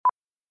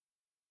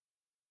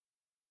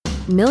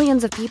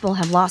Millions of people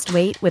have lost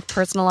weight with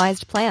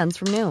personalized plans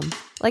from Noom.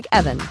 Like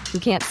Evan, who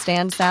can't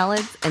stand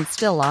salads and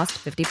still lost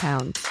 50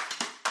 pounds.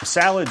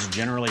 Salads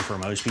generally for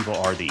most people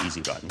are the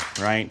easy button,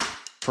 right?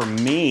 For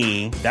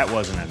me, that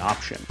wasn't an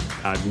option.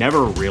 I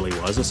never really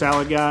was a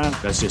salad guy.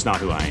 That's just not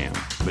who I am.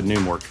 But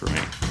Noom worked for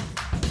me.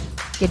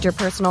 Get your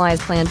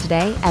personalized plan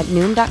today at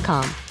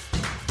Noom.com.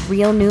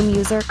 Real Noom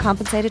user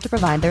compensated to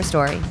provide their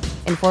story.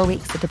 In 4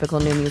 weeks, the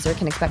typical Noom user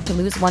can expect to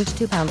lose 1 to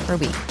 2 pounds per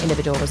week.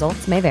 Individual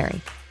results may vary.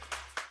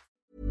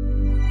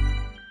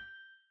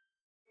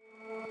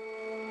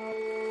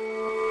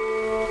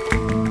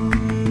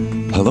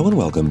 Hello and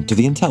welcome to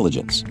The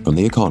Intelligence from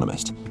The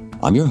Economist.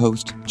 I'm your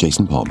host,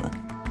 Jason Palmer.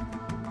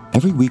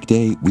 Every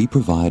weekday, we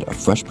provide a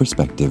fresh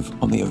perspective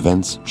on the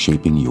events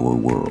shaping your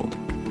world.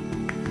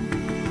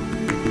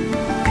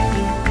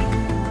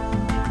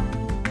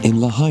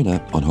 In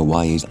Lahaina, on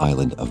Hawaii's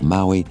island of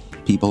Maui,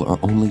 people are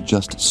only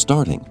just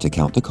starting to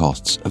count the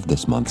costs of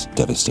this month's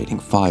devastating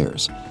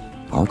fires.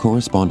 Our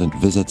correspondent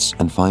visits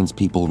and finds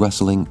people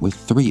wrestling with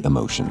 3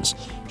 emotions: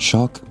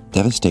 shock,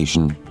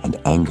 devastation, and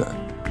anger.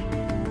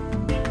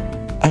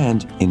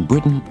 And in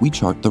Britain, we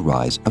chart the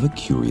rise of a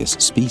curious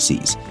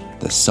species,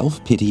 the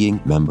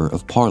self-pitying member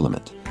of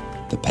parliament.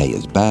 The pay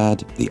is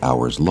bad, the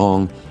hours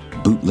long,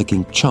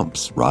 bootlicking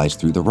chumps rise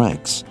through the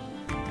ranks.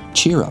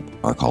 Cheer up,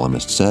 our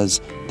columnist says,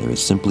 there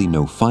is simply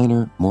no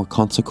finer, more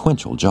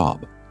consequential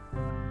job.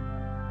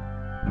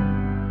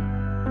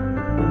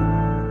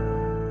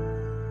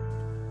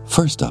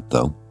 First up,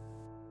 though,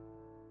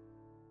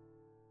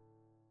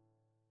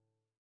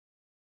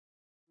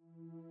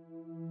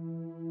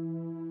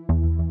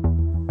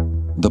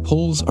 the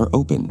polls are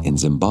open in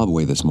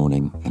Zimbabwe this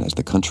morning, and as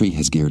the country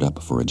has geared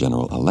up for a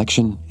general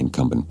election,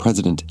 incumbent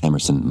President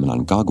Emmerson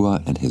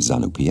Mnangagwa and his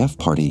ZANU-PF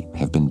party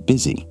have been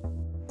busy.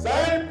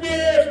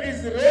 ZANU-PF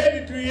is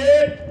ready to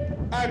yet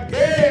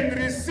again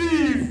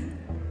receive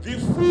the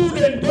full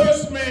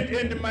endorsement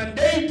and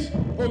mandate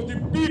of the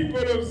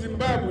people of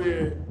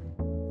Zimbabwe.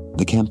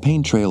 The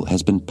campaign trail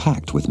has been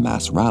packed with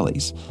mass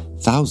rallies,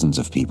 thousands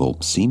of people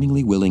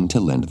seemingly willing to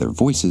lend their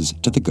voices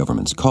to the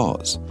government's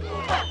cause.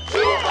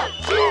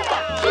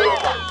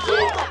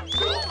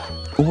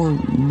 Or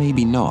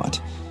maybe not.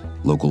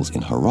 Locals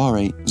in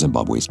Harare,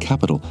 Zimbabwe's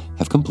capital,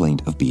 have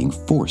complained of being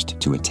forced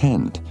to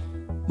attend.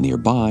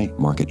 Nearby,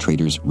 market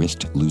traders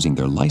risked losing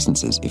their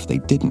licenses if they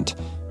didn't,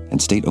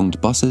 and state-owned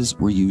buses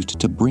were used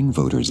to bring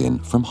voters in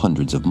from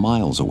hundreds of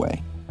miles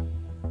away.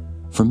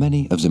 For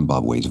many of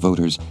Zimbabwe's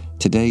voters,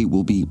 today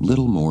will be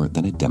little more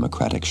than a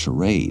democratic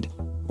charade,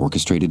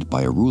 orchestrated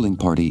by a ruling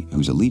party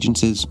whose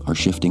allegiances are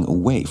shifting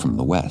away from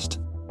the West.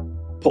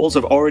 Polls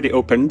have already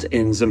opened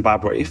in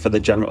Zimbabwe for the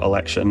general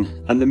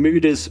election, and the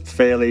mood is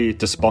fairly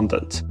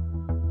despondent.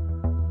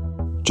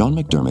 John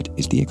McDermott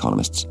is The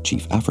Economist's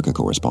chief Africa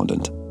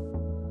correspondent.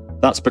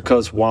 That's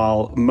because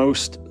while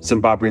most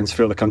Zimbabweans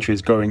feel the country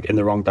is going in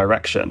the wrong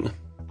direction,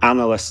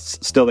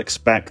 analysts still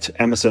expect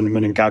Emmerson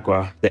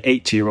Mnangagwa, the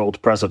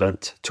 80-year-old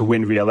president, to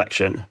win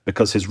re-election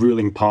because his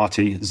ruling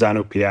party,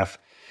 ZANU-PF,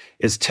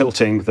 is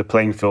tilting the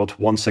playing field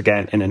once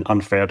again in an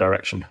unfair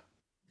direction.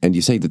 And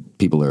you say that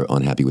people are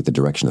unhappy with the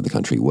direction of the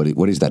country.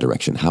 What is that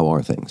direction? How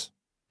are things?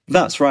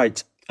 That's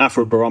right.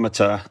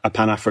 Afrobarometer, a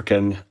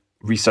Pan-African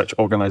research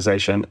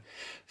organization,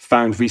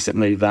 found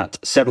recently that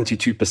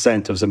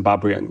 72% of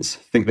Zimbabweans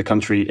think the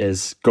country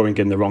is going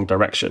in the wrong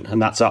direction.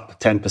 And that's up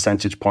 10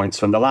 percentage points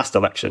from the last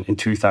election in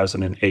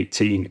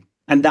 2018.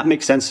 And that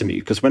makes sense to me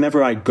because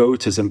whenever I go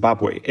to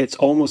Zimbabwe, it's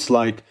almost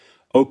like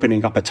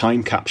opening up a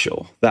time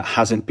capsule that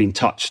hasn't been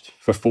touched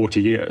for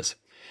 40 years.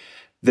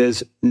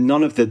 There's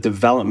none of the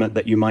development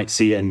that you might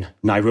see in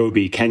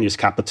Nairobi, Kenya's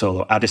capital,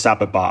 or Addis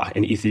Ababa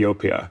in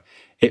Ethiopia.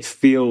 It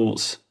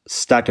feels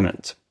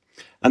stagnant.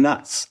 And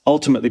that's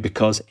ultimately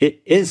because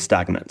it is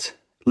stagnant.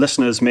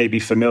 Listeners may be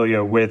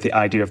familiar with the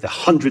idea of the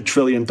 $100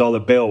 trillion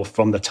bill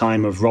from the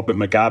time of Robert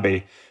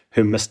Mugabe,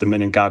 whom Mr.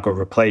 Mnangagwa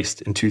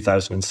replaced in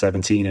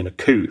 2017 in a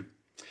coup.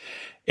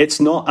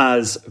 It's not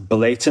as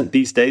blatant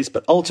these days,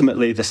 but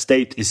ultimately the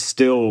state is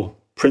still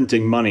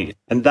printing money,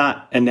 and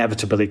that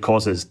inevitably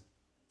causes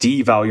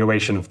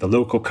devaluation of the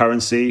local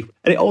currency,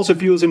 and it also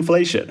fuels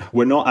inflation.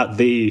 We're not at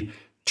the 1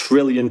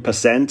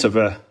 trillion% of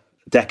a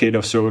decade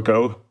or so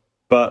ago,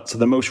 but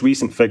the most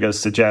recent figures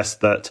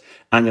suggest that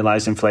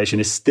annualized inflation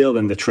is still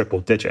in the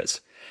triple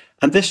digits.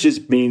 And this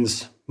just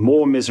means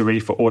more misery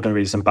for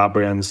ordinary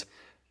Zimbabweans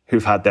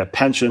who've had their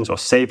pensions or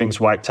savings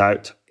wiped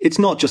out. It's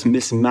not just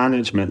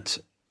mismanagement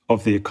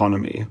of the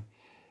economy.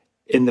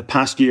 In the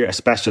past year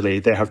especially,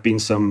 there have been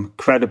some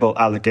credible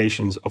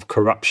allegations of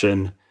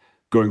corruption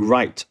going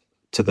right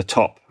to the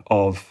top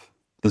of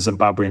the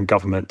Zimbabwean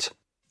government.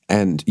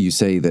 And you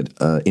say that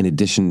in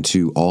addition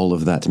to all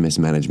of that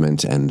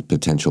mismanagement and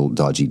potential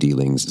dodgy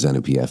dealings,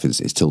 ZANU-PF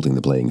is tilting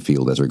the playing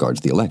field as regards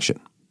the election.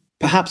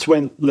 Perhaps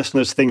when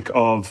listeners think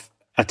of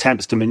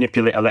attempts to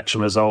manipulate election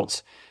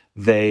results,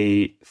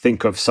 they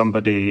think of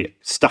somebody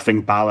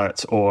stuffing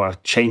ballots or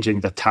changing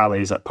the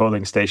tallies at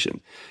polling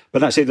station.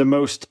 But actually the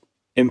most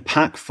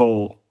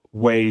impactful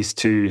ways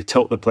to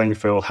tilt the playing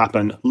field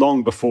happen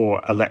long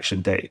before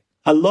election day.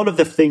 A lot of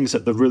the things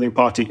that the ruling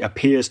party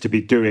appears to be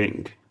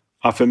doing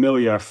are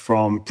familiar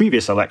from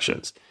previous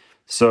elections.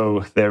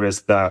 So there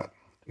is the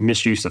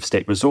misuse of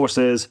state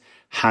resources,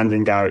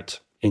 handing out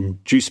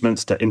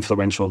inducements to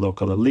influential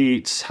local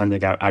elites,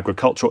 handing out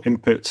agricultural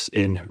inputs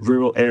in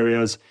rural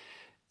areas.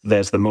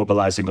 There's the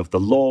mobilizing of the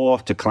law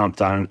to clamp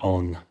down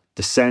on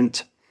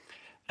dissent.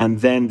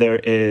 And then there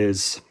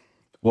is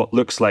what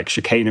looks like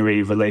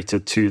chicanery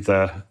related to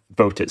the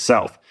vote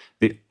itself.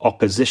 The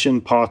opposition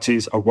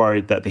parties are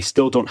worried that they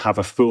still don't have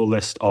a full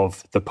list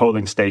of the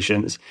polling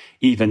stations,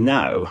 even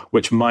now,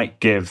 which might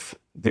give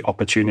the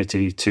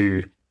opportunity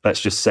to,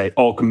 let's just say,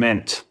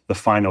 augment the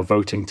final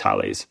voting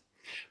tallies.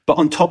 But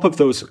on top of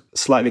those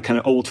slightly kind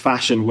of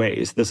old-fashioned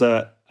ways, there's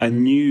a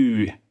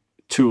new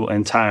tool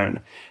in town,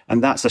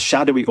 and that's a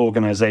shadowy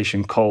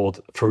organization called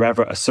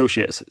Forever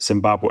Associates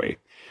Zimbabwe,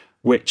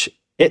 which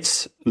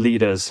its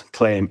leaders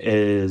claim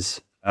is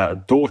a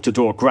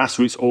door-to-door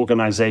grassroots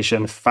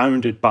organization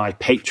founded by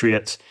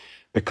patriots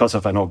because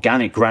of an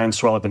organic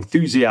groundswell of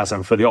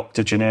enthusiasm for the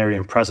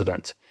octogenarian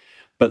president.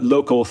 But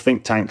local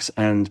think tanks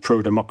and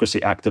pro-democracy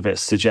activists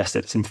suggest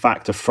it's in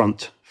fact a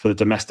front for the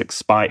domestic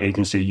spy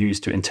agency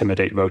used to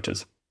intimidate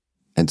voters.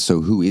 And so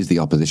who is the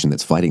opposition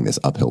that's fighting this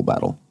uphill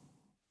battle?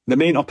 The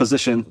main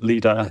opposition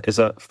leader is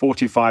a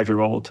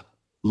 45-year-old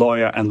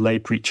lawyer and lay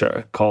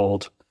preacher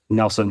called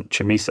Nelson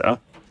Chamisa.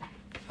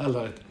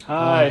 Hello.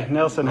 Hi,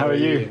 Nelson, how are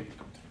you?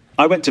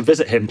 I went to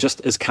visit him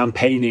just as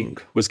campaigning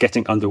was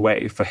getting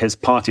underway for his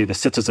party, the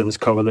Citizens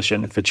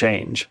Coalition for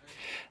Change.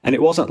 And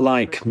it wasn't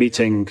like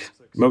meeting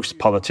most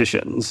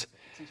politicians.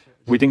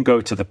 We didn't go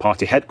to the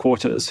party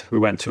headquarters. We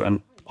went to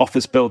an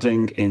office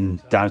building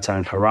in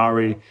downtown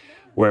Harare,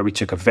 where we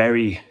took a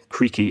very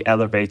creaky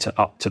elevator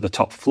up to the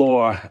top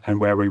floor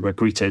and where we were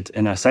greeted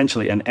in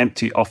essentially an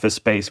empty office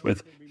space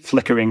with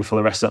flickering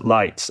fluorescent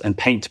lights and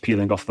paint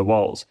peeling off the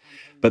walls.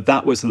 But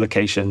that was the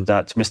location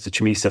that Mr.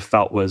 Chamisa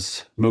felt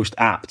was most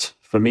apt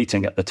for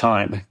meeting at the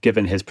time,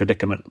 given his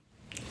predicament.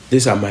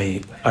 These are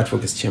my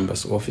advocates'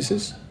 chambers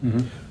offices.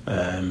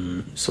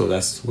 So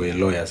that's where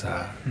lawyers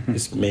are.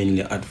 It's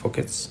mainly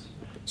advocates.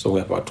 So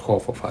we're about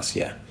 12 of us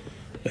here.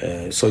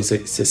 So it's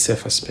a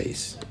safer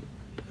space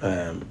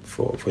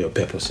for your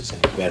purposes,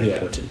 and very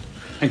important.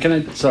 And can I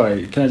just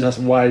ask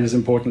why it is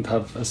important to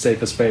have a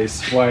safer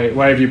space?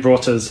 Why have you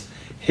brought us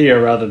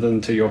here rather than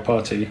to your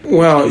party?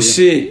 Well, you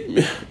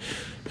see,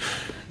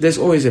 there's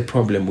always a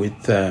problem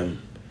with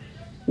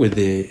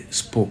the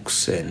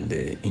spokes and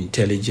the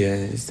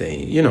intelligence.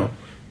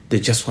 They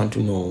just want to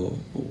know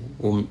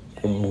whom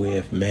we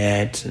have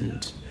met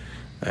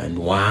and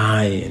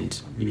why,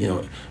 and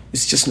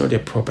it's just not a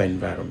proper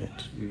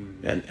environment,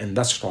 and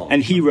that's wrong.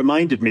 And he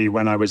reminded me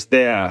when I was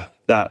there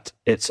that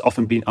it's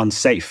often been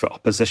unsafe for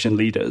opposition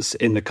leaders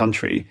in the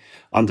country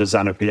under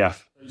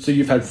ZANU-PF. So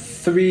you've had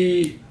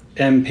 3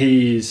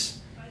 MPs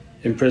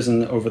in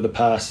prison over the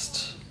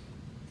past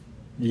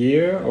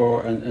year,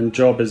 and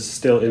Job is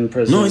still in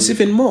prison? No, it's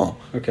even more.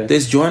 Okay.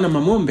 There's Joanna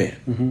Mamombe,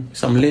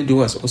 some lady who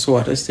was also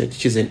arrested.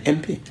 She's an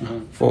MP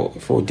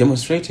for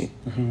demonstrating,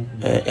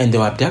 and they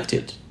were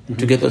abducted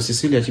together with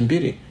Cecilia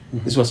Chimbiri.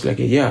 This was like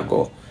a year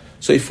ago.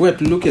 So if we were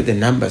to look at the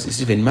numbers,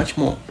 it's even much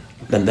more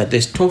than that.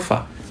 There's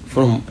Tofa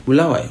from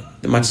Bulawayo,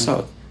 the much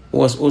south, who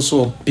was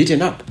also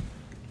beaten up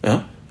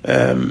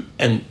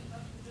and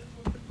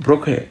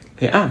broke her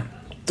arm.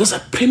 Those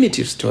are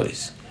primitive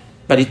stories,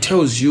 but it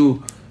tells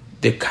you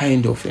the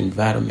kind of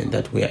environment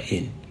that we are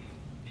in.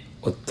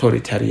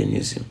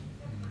 Authoritarianism,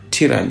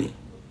 tyranny,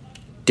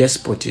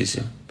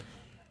 despotism.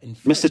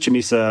 Mr.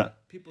 Chamisa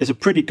is a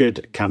pretty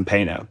good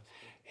campaigner.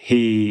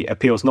 He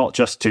appeals not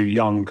just to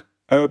young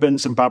urban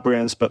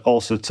Zimbabweans, but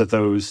also to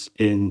those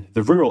in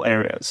the rural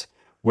areas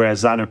where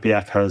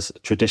ZANU-PF has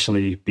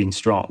traditionally been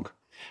strong.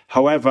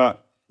 However,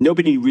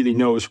 nobody really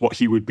knows what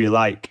he would be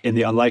like in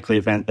the unlikely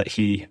event that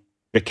he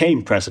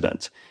became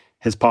president.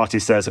 His party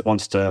says it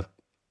wants to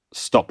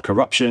stop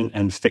corruption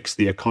and fix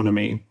the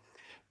economy.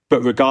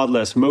 But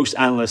regardless, most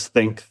analysts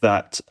think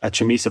that a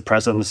Chamisa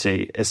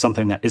presidency is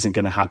something that isn't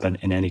going to happen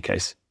in any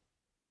case.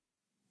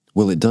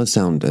 Well, it does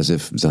sound as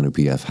if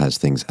ZANU-PF has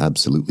things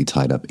absolutely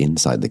tied up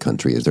inside the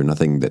country. Is there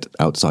nothing that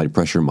outside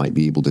pressure might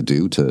be able to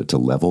do to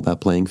level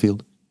that playing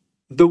field?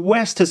 The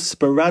West has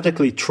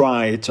sporadically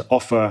tried to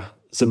offer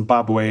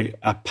Zimbabwe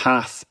a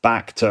path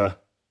back to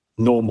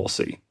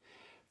normalcy.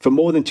 For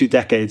more than 2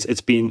 decades,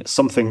 it's been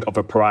something of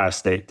a pariah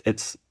state.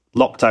 It's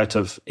locked out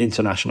of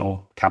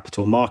international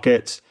capital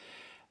markets,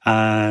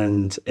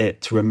 and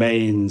it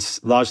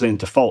remains largely in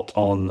default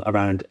on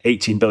around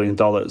 $18 billion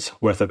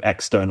worth of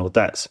external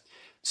debts.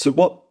 So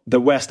what the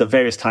West at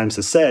various times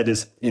has said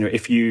is,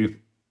 if you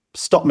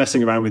stop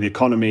messing around with the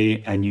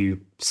economy and you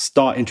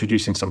start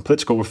introducing some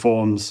political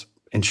reforms,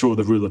 ensure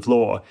the rule of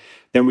law,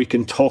 then we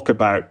can talk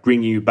about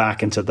bringing you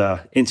back into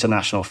the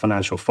international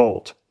financial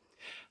fold.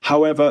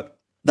 However,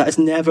 that has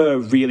never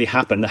really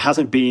happened. There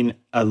hasn't been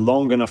a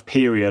long enough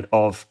period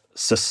of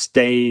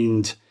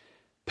sustained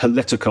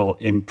political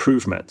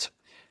improvement.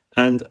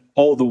 And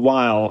all the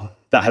while,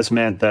 that has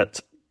meant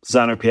that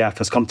ZANU-PF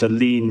has come to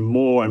lean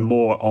more and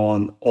more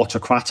on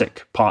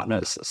autocratic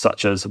partners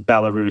such as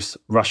Belarus,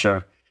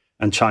 Russia,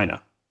 and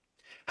China.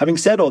 Having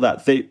said all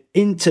that, the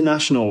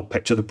international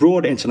picture, the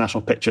broad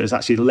international picture, is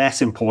actually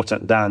less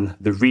important than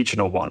the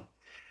regional one.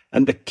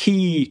 And the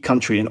key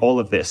country in all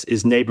of this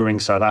is neighboring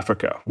South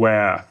Africa,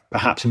 where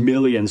perhaps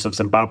millions of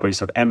Zimbabweans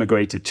have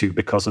emigrated to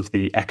because of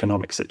the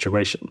economic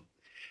situation.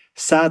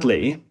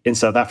 Sadly, in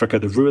South Africa,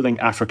 the ruling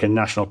African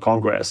National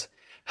Congress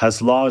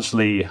has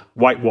largely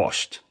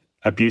whitewashed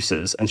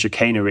abuses and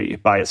chicanery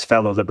by its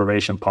fellow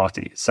liberation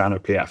party,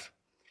 ZANU-PF.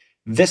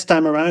 This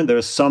time around, there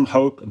is some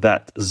hope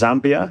that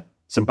Zambia,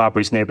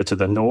 Zimbabwe's neighbor to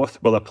the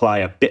north, will apply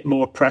a bit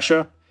more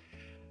pressure.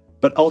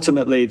 But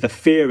ultimately, the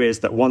fear is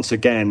that once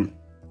again,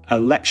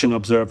 election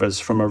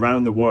observers from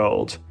around the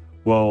world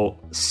will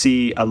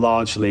see a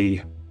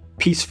largely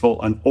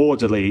peaceful and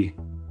orderly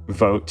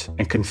vote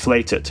and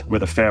conflate it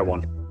with a fair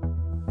one.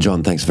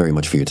 John, thanks very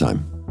much for your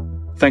time.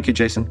 Thank you,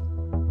 Jason.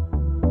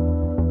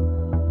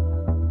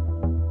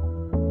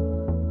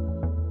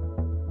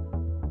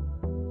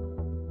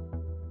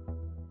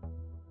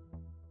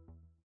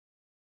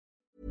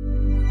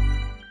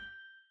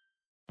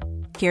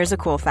 Here's a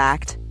cool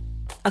fact.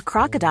 A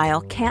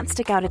crocodile can't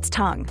stick out its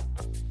tongue.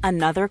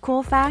 Another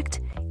cool fact,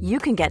 you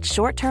can get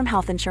short-term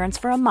health insurance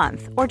for a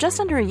month or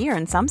just under a year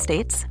in some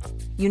states.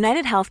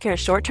 United Healthcare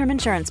short-term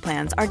insurance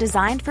plans are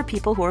designed for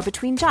people who are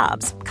between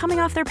jobs,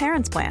 coming off their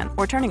parents' plan,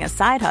 or turning a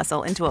side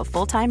hustle into a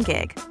full-time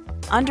gig.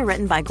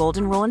 Underwritten by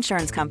Golden Rule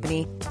Insurance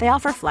Company, they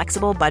offer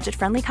flexible,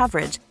 budget-friendly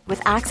coverage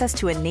with access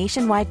to a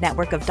nationwide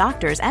network of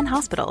doctors and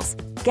hospitals.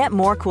 Get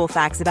more cool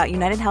facts about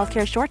United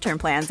Healthcare short-term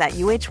plans at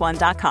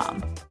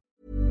uh1.com.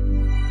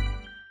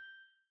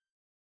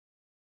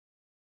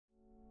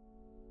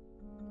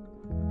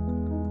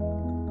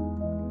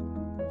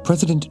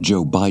 President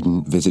Joe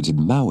Biden visited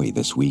Maui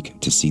this week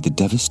to see the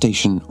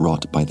devastation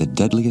wrought by the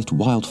deadliest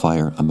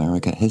wildfire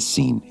America has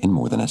seen in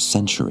more than a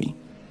century.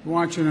 I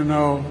want you to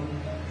know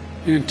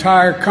the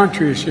entire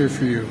country is here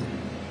for you.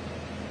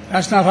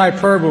 That's not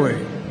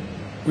hyperbole.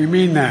 We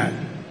mean that.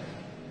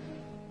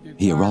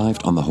 He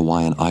arrived on the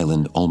Hawaiian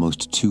island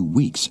almost 2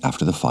 weeks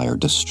after the fire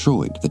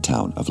destroyed the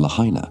town of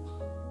Lahaina.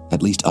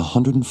 At least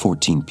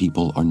 114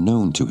 people are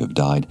known to have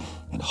died,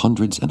 and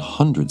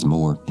hundreds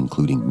more,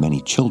 including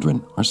many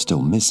children, are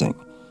still missing.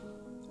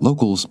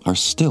 Locals are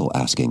still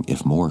asking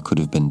if more could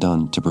have been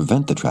done to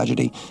prevent the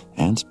tragedy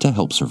and to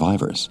help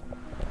survivors.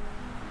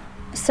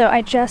 So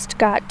I just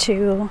got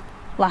to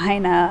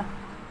Lahaina.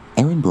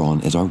 Erin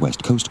Braun is our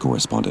West Coast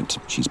correspondent.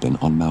 She's been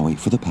on Maui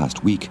for the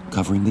past week,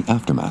 covering the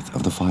aftermath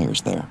of the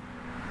fires there.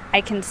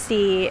 I can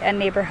see a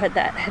neighborhood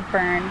that had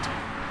burned.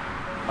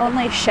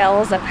 Only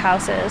shells of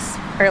houses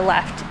are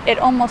left. It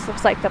almost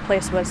looks like the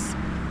place was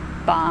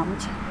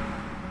bombed.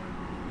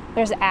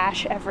 There's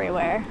ash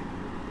everywhere.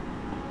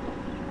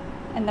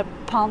 And the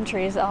palm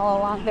trees all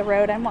along the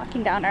road I'm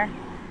walking down are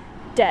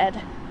dead.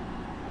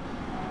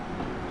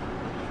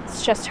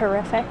 It's just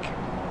horrific.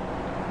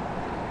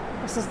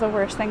 This is the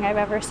worst thing I've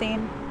ever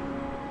seen.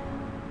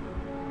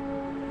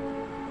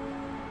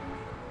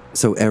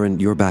 So, Erin,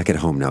 you're back at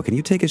home now. Can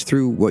you take us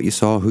through what you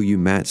saw, who you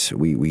met?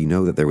 We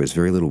know that there was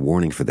very little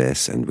warning for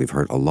this, and we've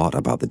heard a lot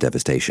about the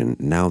devastation.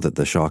 Now that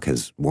the shock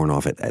has worn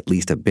off at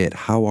least a bit,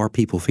 how are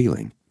people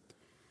feeling?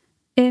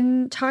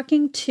 In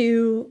talking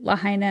to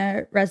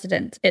Lahaina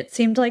residents, it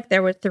seemed like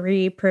there were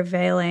 3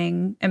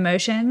 prevailing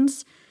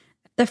emotions.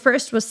 The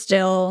first was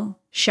still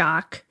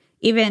shock.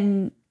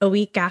 Even a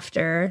week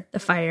after the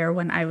fire,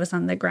 when I was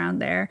on the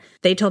ground there,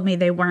 they told me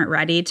they weren't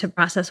ready to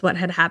process what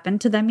had happened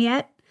to them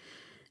yet.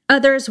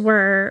 Others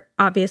were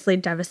obviously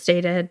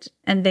devastated,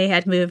 and they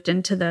had moved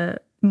into the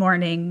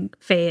mourning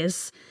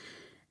phase.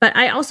 But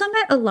I also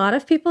met a lot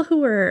of people who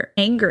were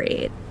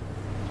angry.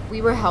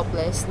 We were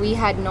helpless. We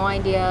had no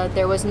idea.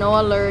 There was no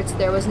alerts.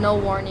 There was no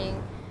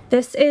warning.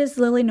 This is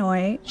Lily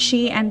Noy.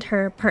 She and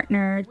her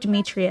partner,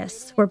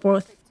 Demetrius, were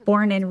both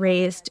born and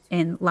raised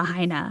in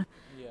Lahaina.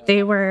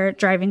 They were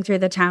driving through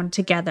the town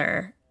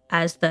together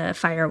as the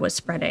fire was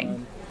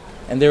spreading.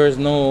 And there was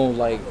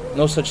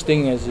no such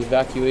thing as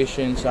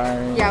evacuation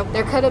siren. Yeah,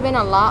 there could have been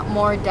a lot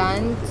more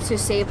done to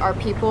save our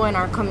people and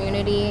our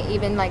community,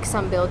 even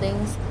some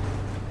buildings.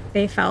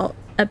 They felt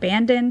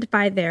abandoned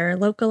by their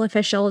local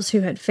officials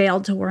who had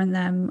failed to warn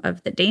them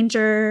of the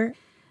danger.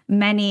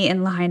 Many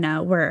in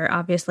Lahaina were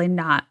obviously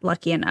not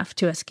lucky enough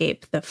to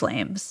escape the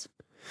flames.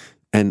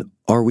 And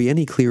are we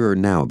any clearer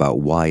now about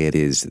why it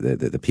is that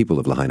the people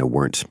of Lahaina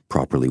weren't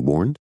properly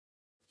warned?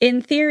 In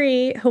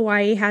theory,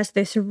 Hawaii has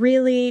this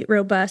really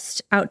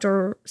robust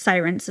outdoor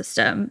siren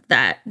system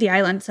that the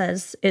island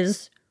says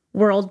is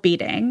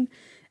world-beating.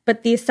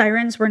 But these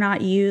sirens were not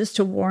used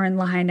to warn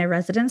Lahaina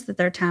residents that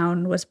their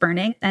town was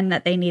burning and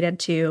that they needed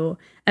to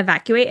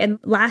evacuate. And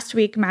last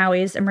week,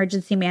 Maui's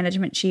emergency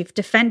management chief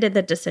defended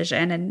the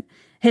decision. And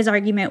his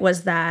argument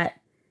was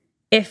that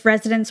if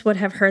residents would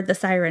have heard the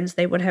sirens,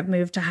 they would have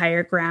moved to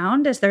higher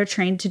ground, as they're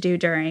trained to do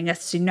during a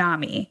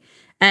tsunami.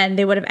 And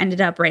they would have ended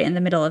up right in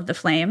the middle of the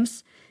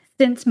flames.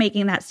 Since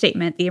making that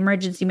statement, the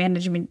emergency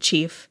management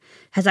chief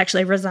has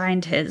actually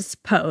resigned his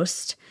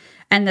post.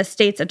 And the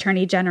state's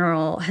attorney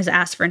general has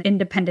asked for an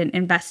independent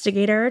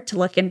investigator to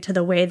look into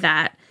the way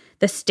that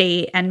the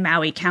state and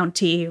Maui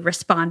County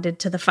responded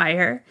to the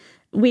fire.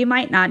 We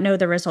might not know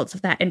the results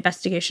of that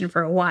investigation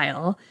for a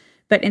while,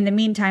 but in the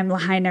meantime,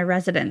 Lahaina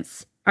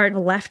residents are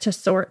left to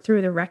sort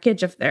through the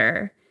wreckage of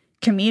their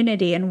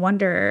community and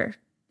wonder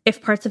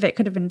if parts of it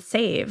could have been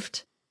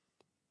saved.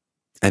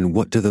 And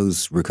what do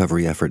those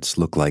recovery efforts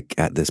look like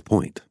at this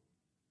point?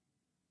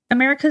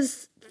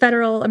 America's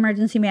Federal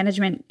Emergency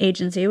Management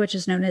Agency, which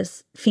is known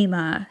as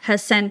FEMA,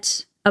 has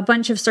sent a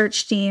bunch of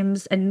search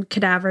teams and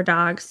cadaver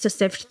dogs to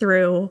sift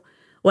through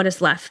what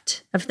is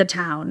left of the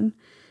town.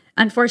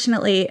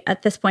 Unfortunately,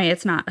 at this point,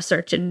 it's not a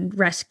search and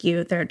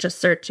rescue. They're just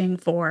searching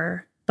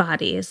for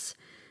bodies.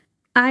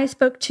 I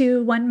spoke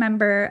to one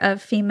member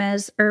of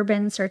FEMA's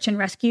Urban Search and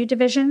Rescue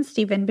Division,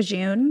 Stephen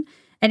Bajun,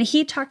 and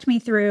he talked me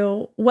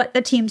through what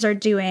the teams are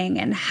doing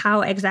and how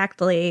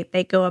exactly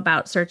they go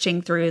about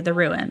searching through the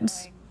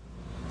ruins.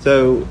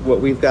 So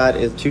what we've got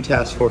is 2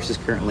 task forces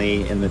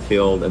currently in the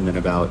field, and then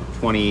about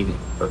 20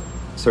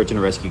 search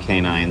and rescue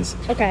canines.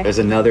 Okay. There's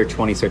another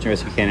 20 search and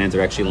rescue canines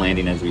are actually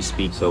landing as we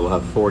speak, so we'll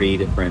have 40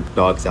 different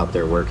dogs out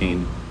there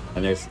working.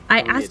 And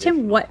I asked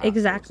him what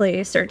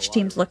exactly search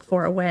teams look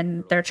for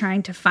when they're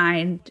trying to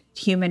find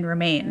human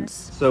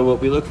remains. So what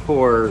we look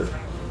for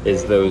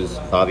is those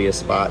obvious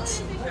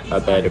spots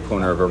at the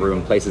corner of a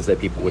room, places that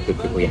people would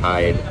typically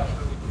hide.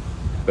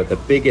 But the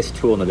biggest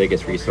tool and the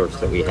biggest resource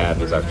that we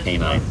have is our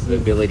canines. The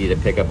ability to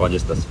pick up on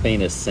just the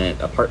faintest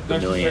scent, a part per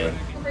million.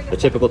 The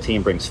typical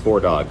team brings 4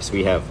 dogs.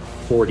 We have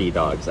 40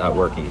 dogs out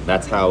working.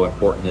 That's how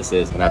important this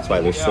is, and that's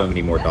why there's so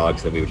many more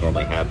dogs than we would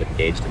normally have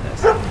engaged in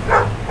this.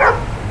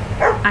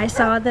 I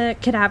saw the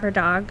cadaver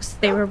dogs.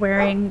 They were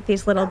wearing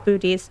these little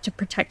booties to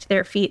protect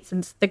their feet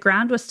since the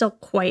ground was still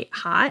quite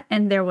hot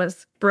and there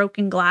was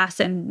broken glass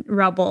and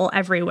rubble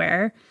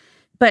everywhere.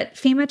 But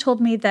FEMA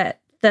told me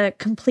that the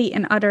complete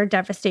and utter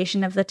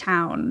devastation of the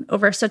town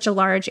over such a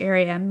large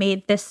area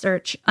made this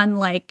search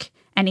unlike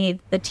any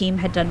the team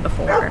had done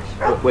before.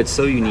 What's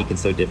so unique and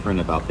so different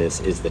about this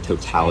is the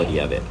totality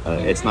of it.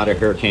 It's not a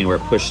hurricane where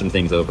it pushed some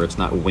things over. It's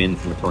not wind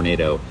from a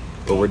tornado.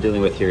 What we're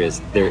dealing with here is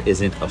there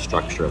isn't a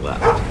structure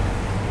left.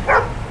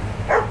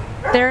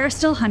 There are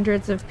still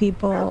hundreds of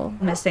people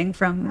missing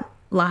from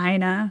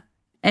Lahaina,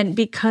 and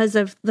because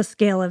of the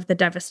scale of the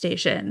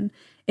devastation,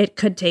 it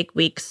could take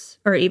weeks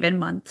or even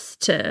months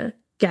to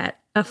get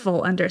a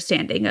full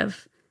understanding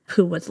of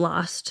who was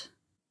lost.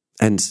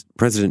 And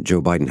President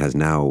Joe Biden has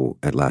now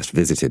at last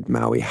visited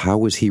Maui. How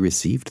was he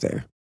received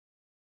there?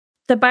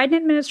 The Biden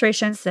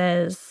administration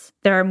says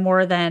there are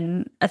more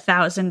than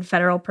 1,000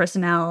 federal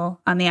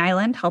personnel on the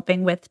island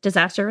helping with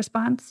disaster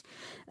response.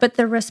 But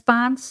the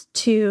response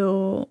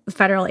to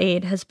federal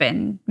aid has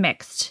been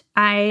mixed.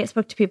 I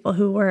spoke to people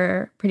who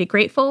were pretty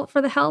grateful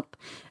for the help,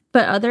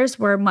 but others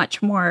were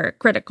much more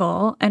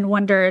critical and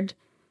wondered,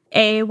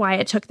 A, why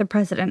it took the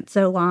president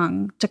so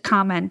long to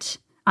comment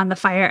on the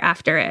fire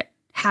after it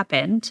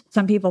happened.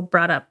 Some people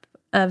brought up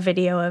a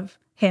video of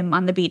him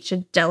on the beach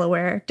in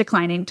Delaware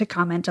declining to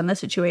comment on the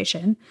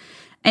situation.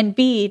 And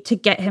B, to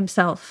get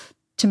himself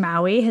to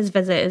Maui. His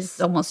visit is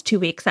almost 2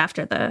 weeks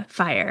after the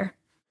fire.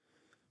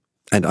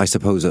 And I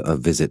suppose a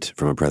visit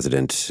from a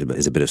president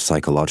is a bit of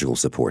psychological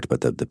support,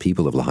 but the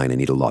people of Lahaina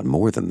need a lot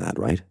more than that,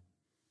 right?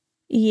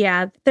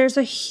 Yeah, there's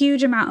a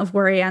huge amount of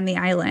worry on the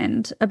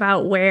island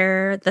about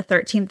where the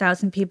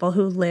 13,000 people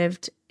who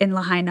lived in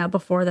Lahaina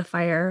before the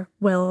fire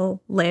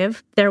will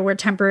live. There were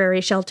temporary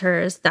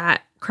shelters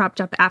that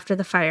cropped up after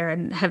the fire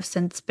and have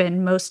since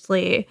been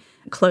mostly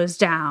closed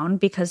down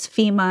because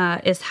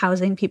FEMA is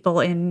housing people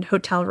in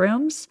hotel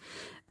rooms.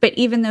 But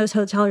even those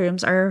hotel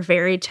rooms are a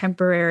very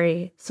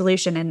temporary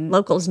solution, and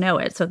locals know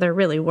it, so they're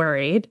really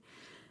worried.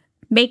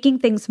 Making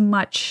things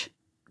much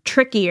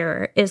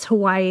trickier is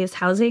Hawaii's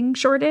housing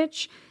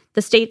shortage.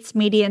 The state's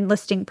median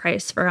listing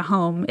price for a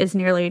home is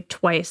nearly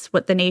twice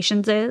what the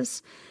nation's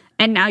is.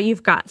 And now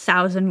you've got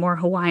 1,000 more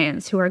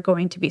Hawaiians who are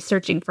going to be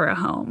searching for a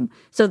home.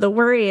 So the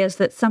worry is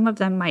that some of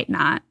them might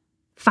not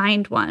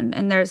find one.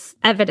 And there's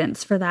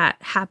evidence for that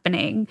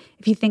happening.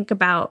 If you think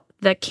about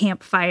the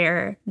Camp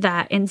Fire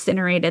that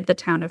incinerated the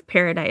town of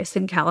Paradise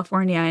in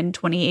California in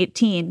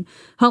 2018,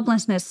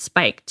 homelessness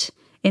spiked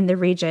in the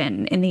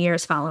region in the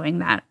years following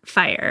that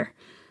fire.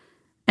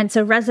 And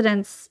so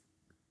residents,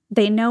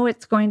 they know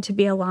it's going to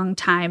be a long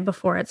time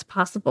before it's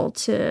possible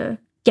to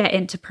get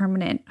into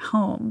permanent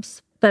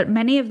homes. But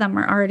many of them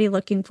are already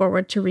looking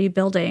forward to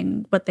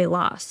rebuilding what they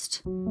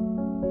lost.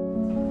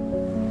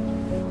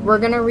 We're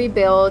going to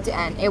rebuild,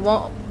 and it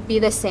won't be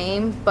the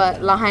same,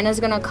 but Lahaina's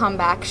going to come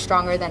back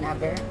stronger than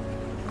ever.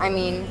 I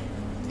mean,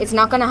 it's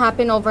not going to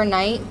happen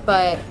overnight,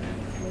 but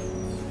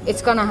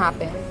it's going to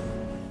happen.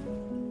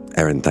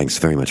 Erin, thanks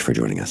very much for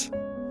joining us.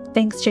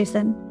 Thanks,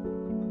 Jason.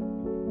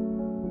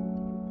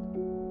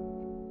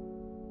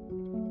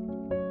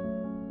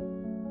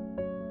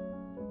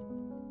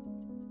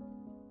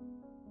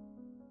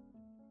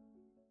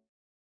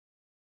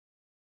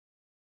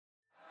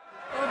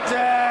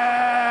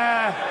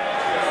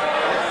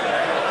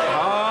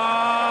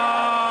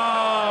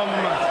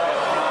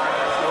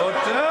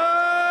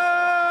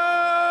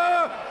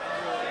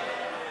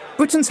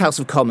 Britain's House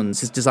of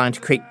Commons is designed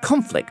to create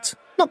conflict,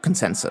 not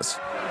consensus.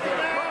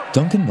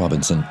 Duncan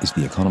Robinson is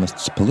The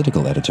Economist's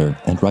political editor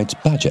and writes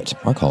Budget,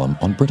 our column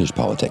on British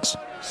politics.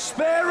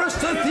 Spare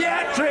us the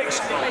theatrics!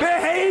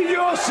 Behave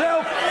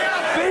yourself!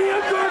 Be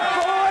a good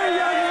boy,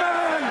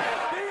 young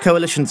man!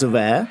 Coalitions are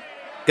rare,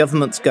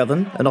 governments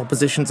govern, and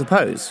oppositions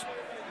oppose.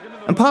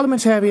 And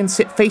parliamentarians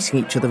sit facing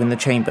each other in the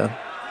chamber,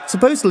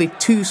 supposedly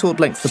 2 sword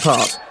lengths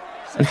apart,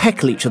 and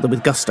heckle each other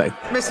with gusto.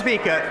 Mr.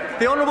 Speaker,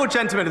 the honourable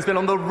gentleman has been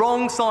on the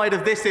wrong side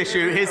of this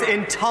issue his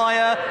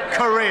entire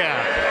career.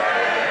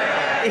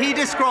 He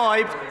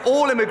described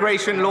all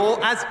immigration law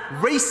as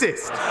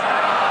racist.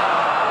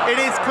 It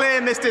is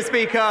clear, Mr.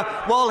 Speaker,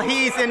 while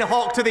he's in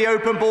hock to the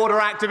open border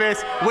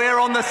activists, we're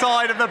on the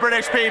side of the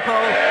British people.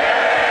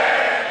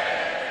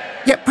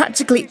 Yet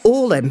practically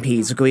all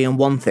MPs agree on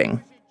one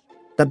thing,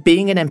 that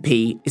being an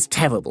MP is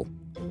terrible.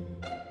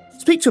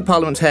 Speak to a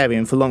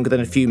parliamentarian for longer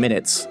than a few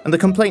minutes, and the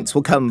complaints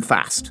will come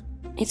fast.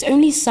 It's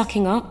only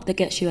sucking up that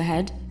gets you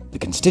ahead. The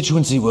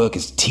constituency work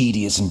is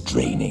tedious and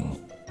draining.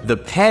 The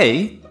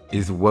pay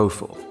is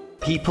woeful.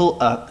 People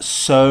are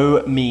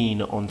so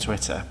mean on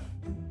Twitter.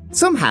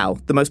 Somehow,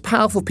 the most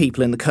powerful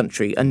people in the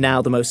country are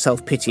now the most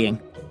self-pitying.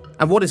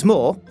 And what is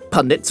more,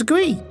 pundits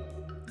agree.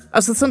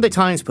 As the Sunday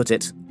Times put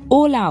it,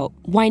 all out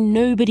why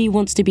nobody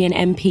wants to be an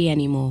MP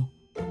anymore.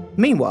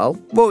 Meanwhile,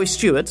 Rory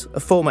Stewart, a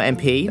former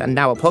MP and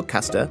now a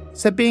podcaster,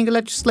 said being a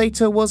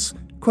legislator was,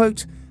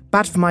 quote,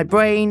 bad for my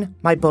brain,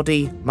 my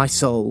body, my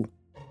soul.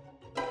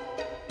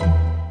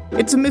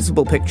 It's a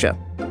miserable picture.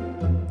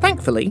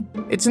 Thankfully,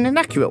 it's an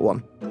inaccurate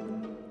one.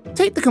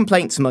 Take the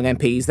complaints among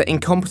MPs that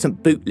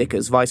incompetent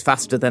bootlickers rise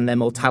faster than their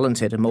more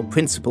talented and more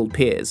principled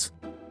peers.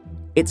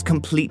 It's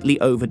completely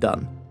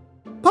overdone.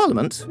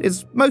 Parliament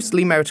is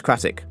mostly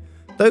meritocratic.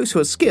 Those who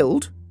are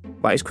skilled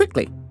rise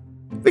quickly.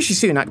 Rishi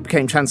Sunak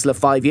became Chancellor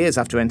 5 years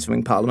after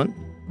entering Parliament.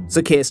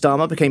 Sir Keir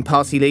Starmer became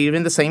party leader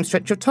in the same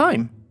stretch of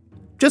time.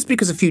 Just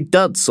because a few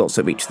duds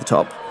also reached the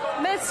top.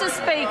 Mr.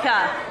 Speaker,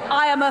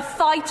 I am a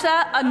fighter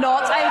and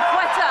not a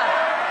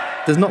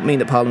quitter. Does not mean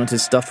that Parliament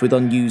is stuffed with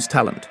unused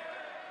talent.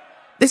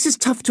 This is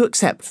tough to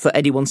accept for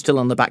anyone still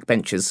on the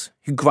backbenches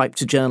who gripe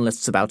to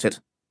journalists about it.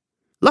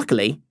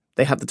 Luckily,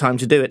 they have the time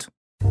to do it.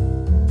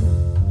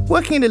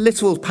 Working in a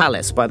literal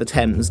palace by the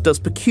Thames does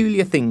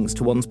peculiar things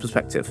to one's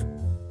perspective.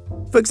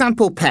 For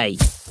example, pay,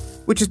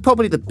 which is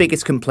probably the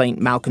biggest complaint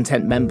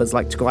malcontent members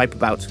like to gripe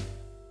about.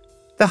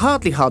 They're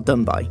hardly hard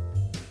done by.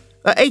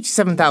 At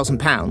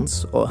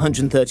 £87,000, or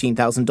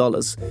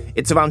 $113,000,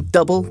 it's around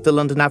double the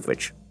London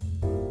average.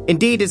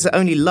 Indeed, it's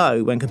only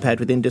low when compared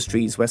with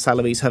industries where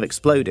salaries have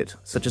exploded,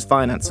 such as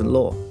finance and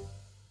law.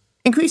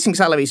 Increasing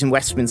salaries in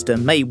Westminster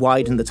may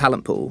widen the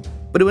talent pool,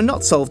 but it will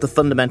not solve the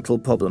fundamental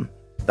problem,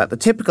 that the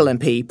typical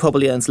MP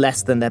probably earns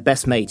less than their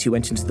best mate who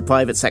went into the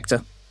private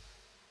sector.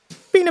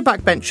 Being a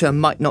backbencher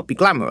might not be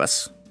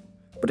glamorous,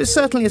 but it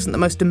certainly isn't the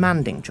most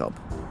demanding job.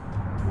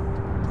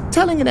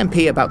 Telling an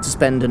MP about to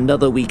spend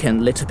another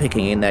weekend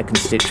litter-picking in their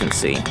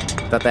constituency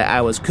that their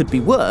hours could be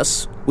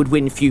worse would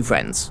win few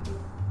friends.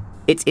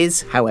 It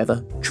is,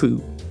 however,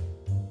 true.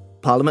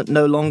 Parliament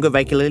no longer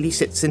regularly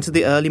sits into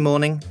the early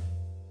morning.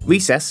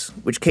 Recess,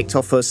 which kicked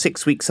off for a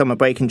 6-week summer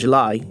break in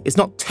July, is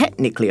not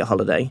technically a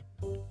holiday,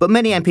 but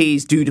many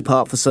MPs do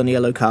depart for sunnier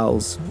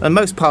locales, and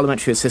most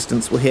parliamentary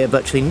assistants will hear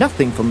virtually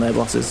nothing from their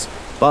bosses,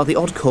 bar the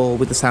odd call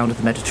with the sound of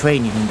the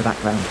Mediterranean in the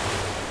background.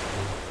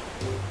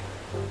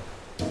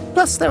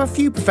 Plus, there are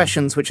few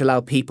professions which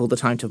allow people the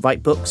time to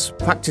write books,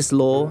 practice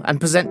law, and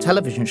present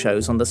television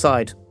shows on the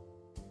side.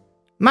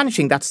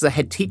 Managing that as a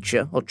head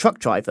teacher or truck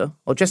driver,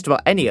 or just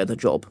about any other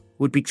job,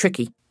 would be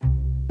tricky.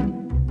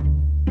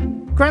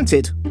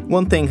 Granted,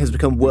 one thing has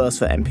become worse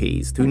for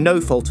MPs through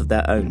no fault of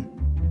their own.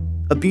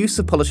 Abuse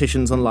of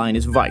politicians online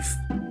is rife.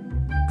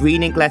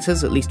 Green ink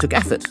letters at least took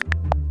effort.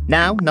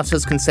 Now,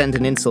 nutters can send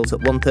an insult at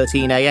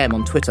 1:13 a.m.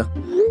 on Twitter,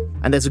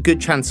 and there's a good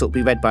chance it'll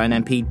be read by an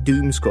MP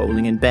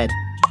doom-scrolling in bed.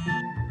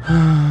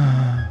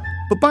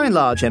 But by and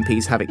large,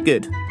 MPs have it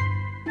good,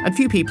 and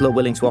few people are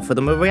willing to offer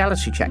them a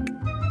reality check.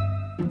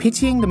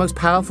 Pitying the most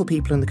powerful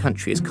people in the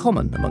country is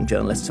common among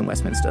journalists in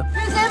Westminster.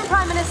 Who's in,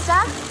 Prime Minister?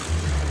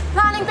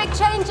 Planning big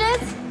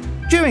changes?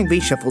 During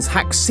reshuffles,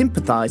 hacks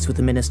sympathise with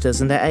the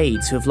ministers and their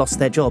aides who have lost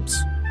their jobs.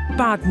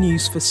 Bad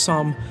news for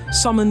some,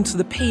 summoned to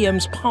the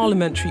PM's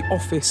parliamentary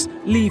office,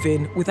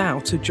 leaving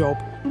without a job.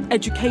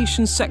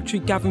 Education Secretary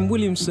Gavin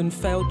Williamson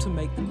failed to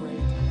make the grade.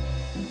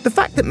 The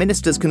fact that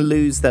ministers can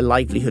lose their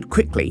livelihood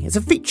quickly is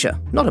a feature,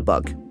 not a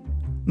bug.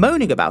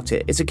 Moaning about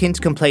it is akin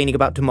to complaining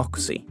about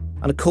democracy,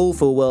 and a call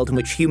for a world in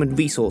which human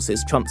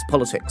resources trumps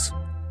politics.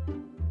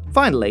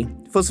 Finally,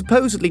 for a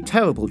supposedly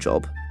terrible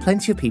job,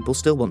 plenty of people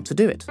still want to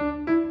do it.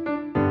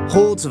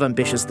 Hordes of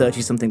ambitious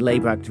 30-something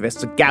Labour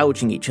activists are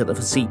gouging each other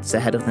for seats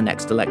ahead of the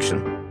next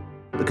election.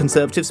 The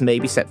Conservatives may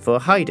be set for a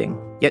hiding,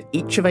 yet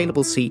each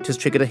available seat has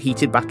triggered a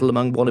heated battle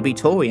among wannabe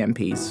Tory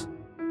MPs.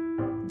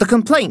 The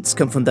complaints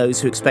come from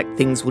those who expect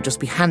things will just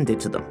be handed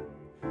to them.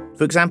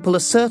 For example, a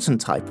certain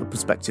type of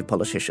prospective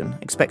politician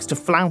expects to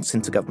flounce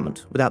into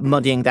government without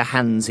muddying their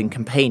hands in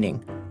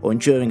campaigning or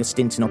enduring a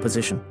stint in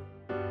opposition.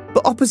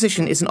 But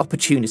opposition is an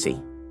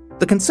opportunity.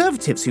 The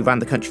Conservatives who ran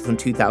the country from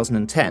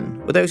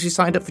 2010 were those who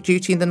signed up for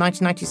duty in the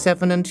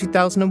 1997 and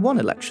 2001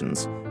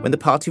 elections, when the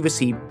party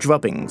received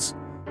drubbings.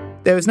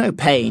 There is no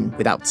pain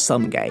without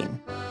some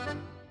gain.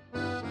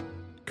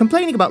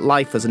 Complaining about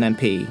life as an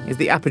MP is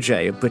the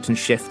apogee of Britain's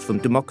shift from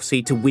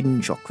democracy to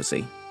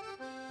whingeocracy.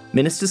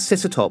 Ministers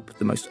sit atop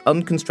the most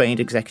unconstrained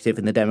executive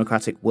in the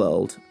democratic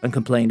world and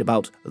complain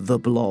about the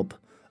blob,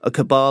 a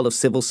cabal of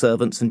civil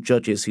servants and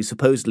judges who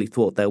supposedly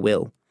thwart their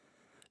will.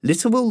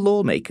 Literal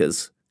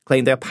lawmakers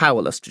claim they are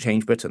powerless to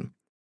change Britain.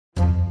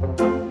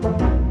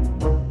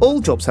 All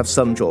jobs have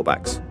some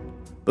drawbacks,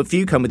 but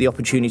few come with the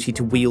opportunity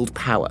to wield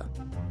power.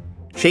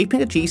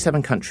 Shaping a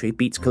G7 country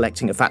beats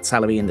collecting a fat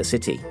salary in the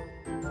city.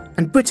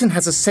 And Britain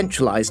has a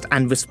centralised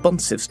and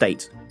responsive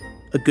state.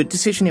 A good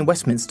decision in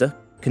Westminster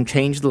can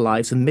change the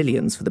lives of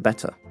millions for the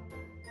better.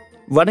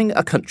 Running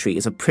a country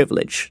is a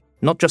privilege,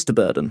 not just a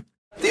burden.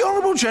 The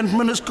Honourable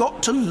Gentleman has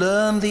got to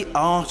learn the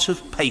art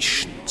of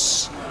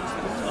patience.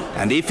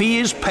 And if he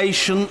is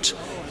patient,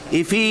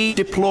 if he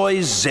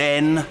deploys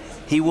Zen,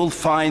 he will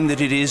find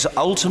that it is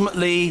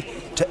ultimately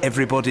to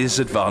everybody's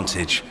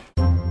advantage.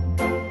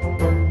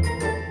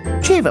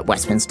 Cheer up,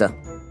 Westminster.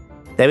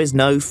 There is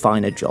no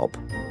finer job.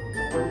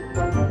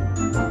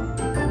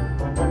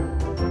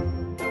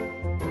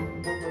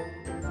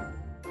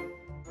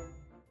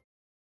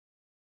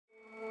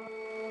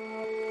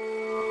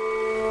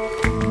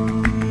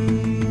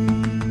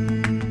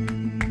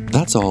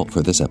 That's all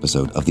for this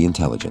episode of The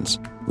Intelligence.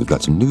 We've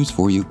got some news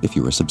for you if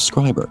you're a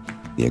subscriber.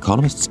 The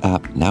Economist's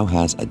app now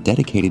has a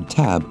dedicated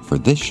tab for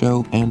this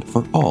show and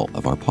for all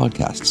of our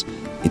podcasts.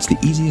 It's the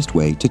easiest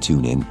way to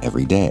tune in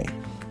every day.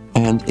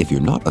 And if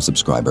you're not a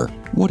subscriber,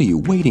 what are you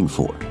waiting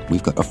for?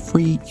 We've got a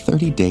free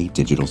 30-day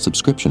digital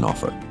subscription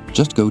offer.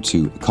 Just go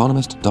to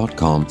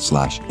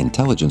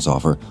economist.com/intelligence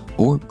offer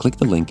or click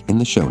the link in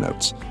the show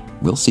notes.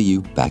 We'll see you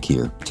back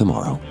here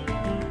tomorrow.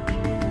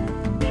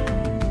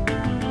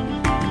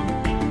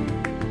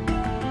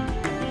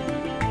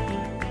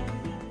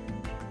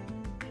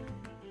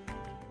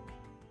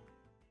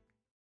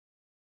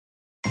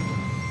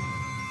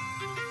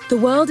 The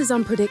world is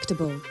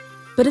unpredictable,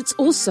 but it's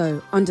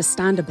also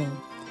understandable.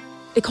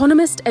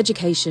 Economist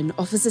Education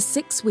offers a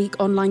 6-week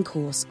online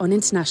course on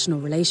international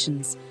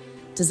relations.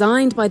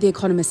 Designed by The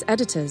Economist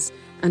editors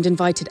and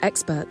invited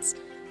experts,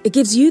 it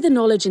gives you the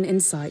knowledge and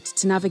insight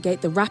to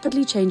navigate the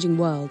rapidly changing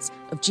worlds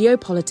of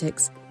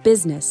geopolitics,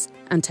 business,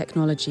 and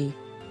technology.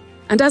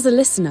 And as a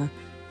listener,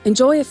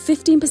 enjoy a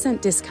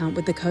 15% discount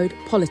with the code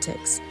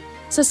POLITICS.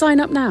 So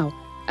sign up now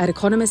at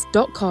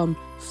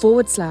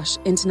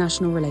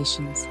economist.com/international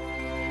relations.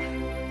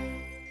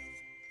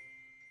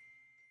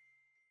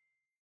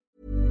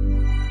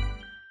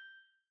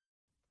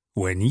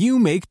 When you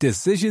make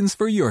decisions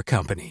for your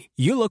company,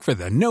 you look for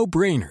the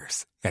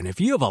no-brainers. And if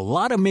you have a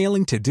lot of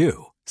mailing to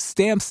do,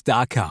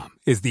 Stamps.com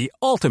is the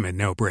ultimate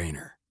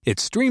no-brainer. It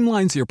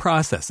streamlines your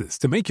processes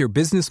to make your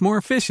business more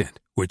efficient,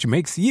 which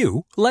makes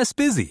you less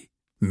busy.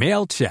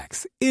 Mail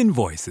checks,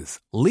 invoices,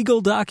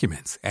 legal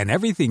documents, and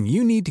everything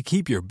you need to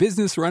keep your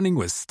business running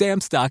with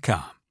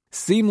Stamps.com.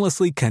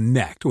 Seamlessly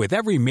connect with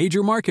every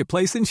major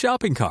marketplace and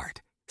shopping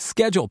cart.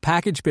 Schedule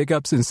package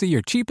pickups and see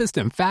your cheapest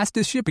and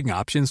fastest shipping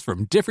options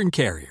from different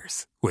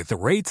carriers, with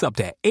rates up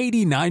to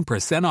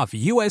 89% off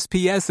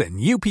USPS and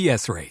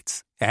UPS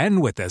rates.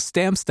 And with the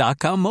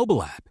Stamps.com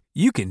mobile app,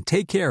 you can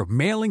take care of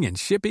mailing and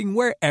shipping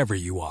wherever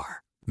you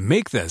are.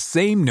 Make the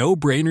same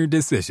no-brainer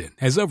decision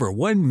as over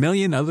 1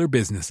 million other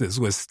businesses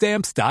with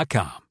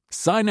Stamps.com.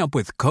 Sign up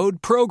with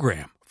code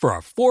PROGRAM for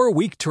a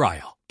 4-week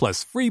trial,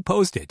 plus free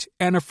postage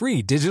and a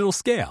free digital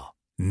scale.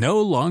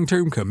 No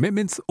long-term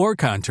commitments or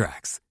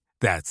contracts.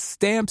 That's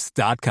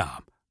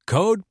Stamps.com.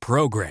 Code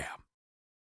PROGRAM.